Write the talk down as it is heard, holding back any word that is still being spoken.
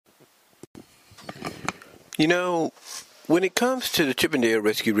You know, when it comes to the Chip and Dale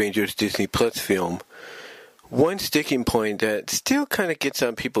Rescue Rangers Disney Plus film, one sticking point that still kind of gets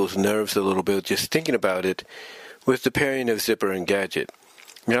on people's nerves a little bit just thinking about it was the pairing of Zipper and Gadget.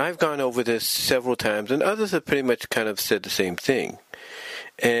 Now, I've gone over this several times, and others have pretty much kind of said the same thing.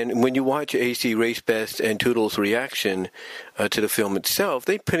 And when you watch AC Racebest and Toodles' reaction to the film itself,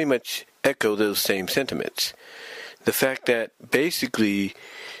 they pretty much echo those same sentiments. The fact that basically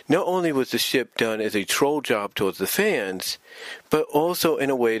not only was the ship done as a troll job towards the fans, but also in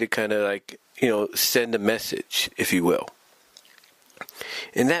a way to kind of like, send a message, if you will.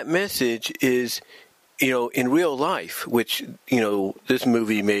 And that message is, in real life, which, this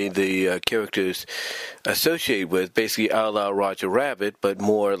movie made the characters associated with, basically a la Roger Rabbit, but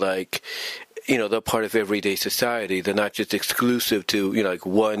more like, they're part of everyday society. They're not just exclusive to,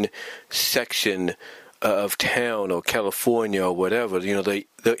 one section of town or California or whatever.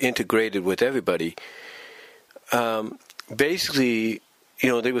 They're integrated with everybody. Basically,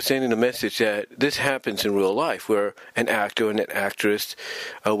 they were sending a message that this happens in real life, where an actor and an actress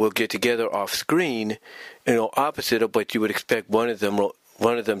will get together off screen, opposite of what you would expect one of them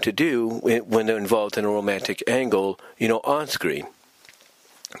to do when they're involved in a romantic angle, on screen.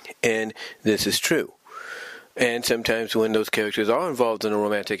 And this is true. And sometimes when those characters are involved in a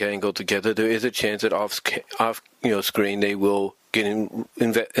romantic angle together, there is a chance that off screen they will get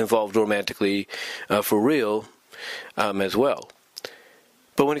involved romantically for real as well.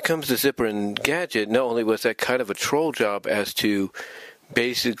 But when it comes to Zipper and Gadget, not only was that kind of a troll job as to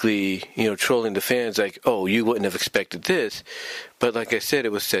basically, trolling the fans like, oh, you wouldn't have expected this, but like I said,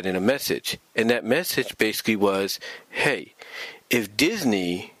 it was sending a message. And that message basically was, hey, if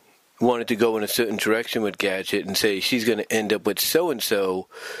Disney wanted to go in a certain direction with Gadget and say she's going to end up with so-and-so,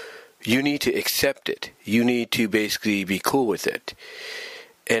 you need to accept it. You need to basically be cool with it.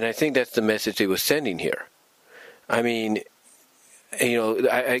 And I think that's the message they were sending here. I mean,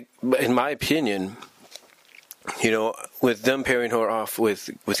 I in my opinion, with them pairing her off with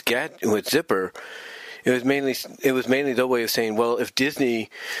Zipper, it was mainly their way of saying, well, if Disney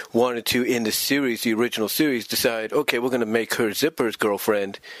wanted to, in the series, the original series, decide, okay, we're going to make her Zipper's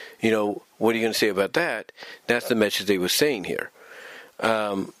girlfriend, what are you going to say about that? That's the message they were saying here.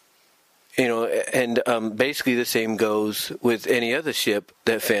 Basically the same goes with any other ship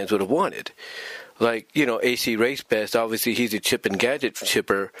that fans would have wanted. Like, AC Racebest, obviously he's a Chip and Gadget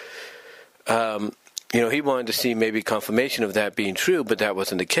shipper. He wanted to see maybe confirmation of that being true, but that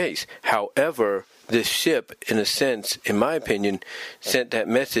wasn't the case. However, this ship, in a sense, in my opinion, sent that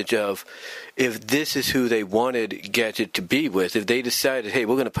message of, if this is who they wanted Gadget to be with, if they decided, hey,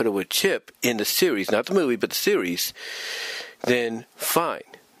 we're going to put her with Chip in the series, not the movie, but the series, then fine.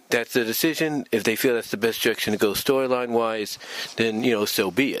 That's the decision. If they feel that's the best direction to go storyline-wise, then,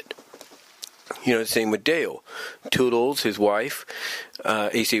 so be it. Same with Dale. Toodles, his wife,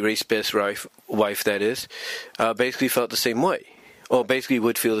 AC Racebest's wife, that is, basically felt the same way. Or basically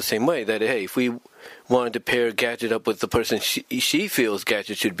would feel the same way, that, hey, if we wanted to pair Gadget up with the person she feels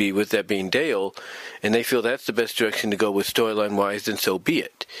Gadget should be with, that being Dale, and they feel that's the best direction to go with storyline-wise, then so be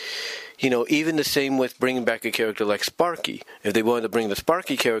it. Even the same with bringing back a character like Sparky. If they wanted to bring the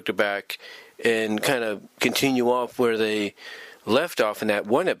Sparky character back and kind of continue off where they left off in that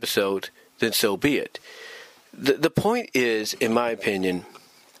one episode, then so be it. The point is, in my opinion,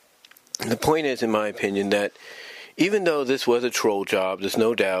 that even though this was a troll job, there's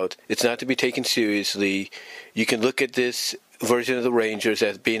no doubt, it's not to be taken seriously. You can look at this version of the Rangers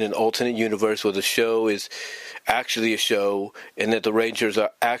as being an alternate universe where the show is actually a show, and that the Rangers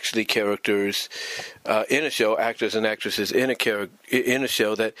are actually characters in a show, actors and actresses in a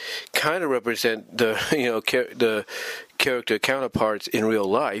show that kind of represent the character counterparts in real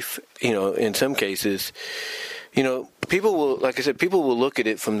life. In some cases, people will, like I said, people will look at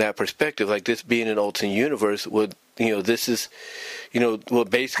it from that perspective, like this being an alternate universe. Would this is,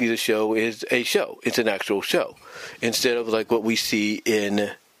 basically the show is a show. It's an actual show, instead of like what we see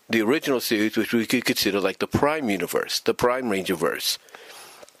in the original series, which we could consider like the Prime universe, the Prime Rangerverse.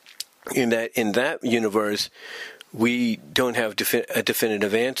 In that universe, we don't have a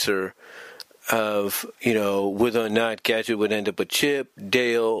definitive answer of whether or not Gadget would end up with Chip,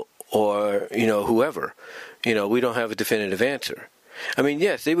 Dale, or whoever. We don't have a definitive answer. I mean,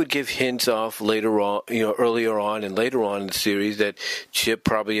 yes, they would give hints off later on, earlier on and later on in the series that Chip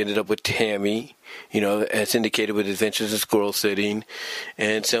probably ended up with Tammy, as indicated with Adventures in Squirrel City.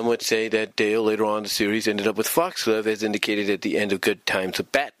 And some would say that Dale later on in the series ended up with Foxglove, as indicated at the end of Good Times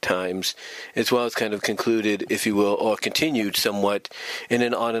with Bad Times, as well as kind of concluded, if you will, or continued somewhat in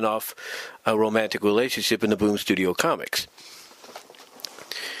an on and off romantic relationship in the Boom Studio Comics.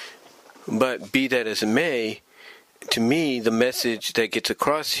 But be that as it may, to me, the message that gets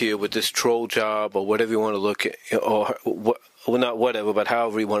across here with this troll job, or whatever you want to look at, or well, not whatever, but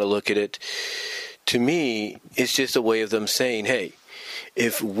however you want to look at it, to me, it's just a way of them saying, hey,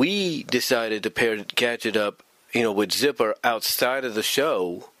 if we decided to pair Gadget up, with Zipper outside of the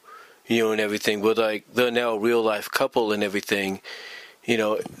show, and everything, with like they're now a real life couple and everything,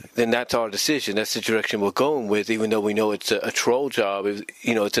 then that's our decision. That's the direction we're going with, even though we know it's a troll job. It's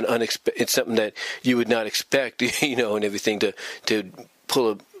it's something that you would not expect, and everything to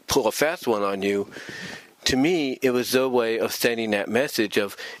pull a fast one on you. To me, it was their way of sending that message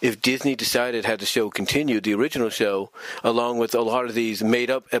of, if Disney decided had the show continued, the original show, along with a lot of these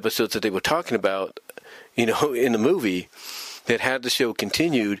made-up episodes that they were talking about, in the movie, that had the show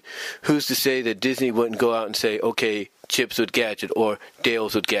continued, who's to say that Disney wouldn't go out and say, okay, Chip's with Gadget or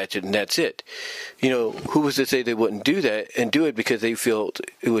Dale's with Gadget, and that's it? Who was to say they wouldn't do that and do it because they felt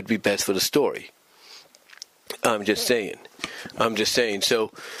it would be best for the story? I'm just saying.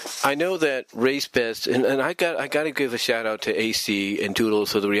 So I know that Race Best, and I got to give a shout out to AC and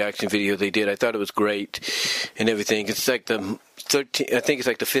Doodles for the reaction video they did. I thought it was great and everything. It's like I think it's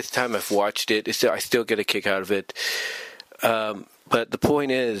like the 5th time I've watched it. I still get a kick out of it. But the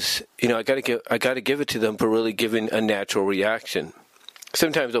point is, I got to give it to them for really giving a natural reaction.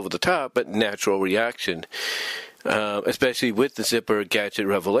 Sometimes over the top, but natural reaction, especially with the Zipper Gadget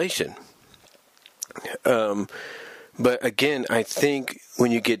revelation. But again, I think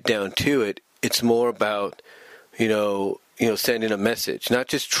when you get down to it, it's more about, sending a message, not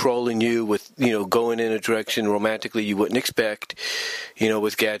just trolling you with, going in a direction romantically you wouldn't expect,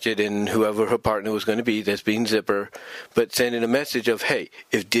 with Gadget and whoever her partner was going to be, that's being Zipper, but sending a message of, hey,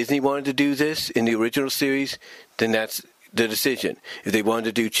 if Disney wanted to do this in the original series, then that's the decision. If they wanted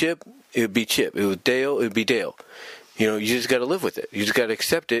to do Chip, it would be Chip. If it was Dale, it would be Dale. You just got to live with it. You just got to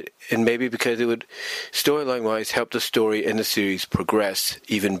accept it, and maybe because it would, storyline-wise, help the story and the series progress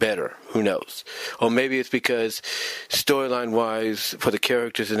even better. Who knows? Or maybe it's because storyline-wise, for the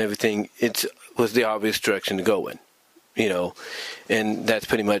characters and everything, it was the obvious direction to go in. And that's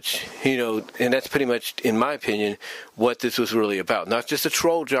pretty much, in my opinion, what this was really about. Not just a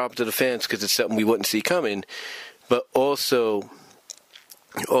troll job to the fans because it's something we wouldn't see coming, but also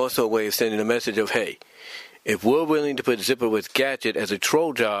a way of sending a message of, hey, if we're willing to put Zipper with Gadget as a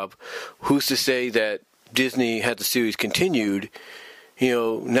troll job, who's to say that Disney had the series continued,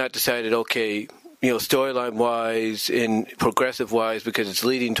 not decided, okay, storyline-wise and progressive-wise, because it's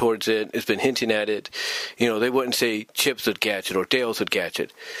leading towards it, it's been hinting at it, they wouldn't say Chip's with Gadget or Dale's with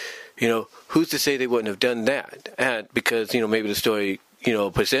Gadget. Who's to say they wouldn't have done that? Because, maybe the story,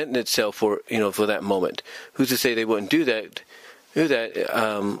 presenting itself for that moment. Who's to say they wouldn't do that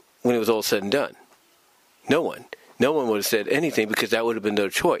when it was all said and done? No one would have said anything because that would have been their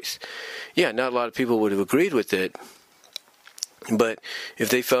choice. Yeah, not a lot of people would have agreed with it, but if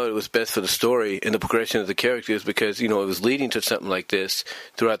they felt it was best for the story and the progression of the characters because, it was leading to something like this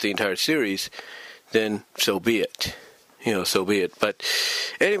throughout the entire series, then so be it. So be it. But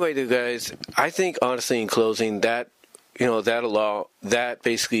anyway, you guys, I think honestly in closing that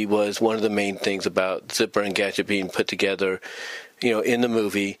basically was one of the main things about Zipper and Gadget being put together, in the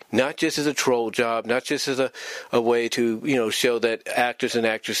movie, not just as a troll job, not just as a way to, show that actors and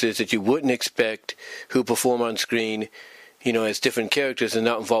actresses that you wouldn't expect who perform on screen, as different characters and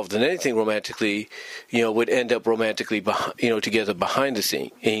not involved in anything romantically, would end up romantically, together behind the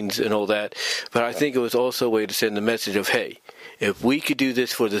scenes and all that. But I think it was also a way to send the message of, hey, if we could do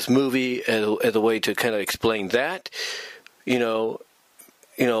this for this movie as a way to kind of explain that,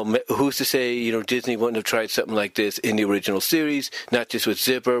 who's to say, Disney wouldn't have tried something like this in the original series, not just with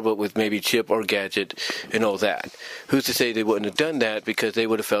Zipper, but with maybe Chip or Gadget and all that. Who's to say they wouldn't have done that because they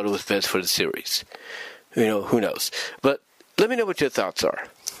would have felt it was best for the series? Who knows? But let me know what your thoughts are.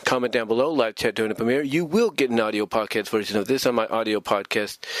 Comment down below, live chat during the premiere. You will get an audio podcast version of this on my audio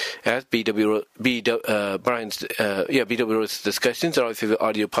podcast at BW Rose's Discussions, all your favorite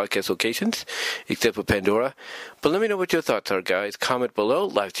audio podcast locations, except for Pandora. But let me know what your thoughts are, guys. Comment below,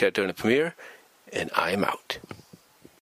 live chat during the premiere, and I'm out.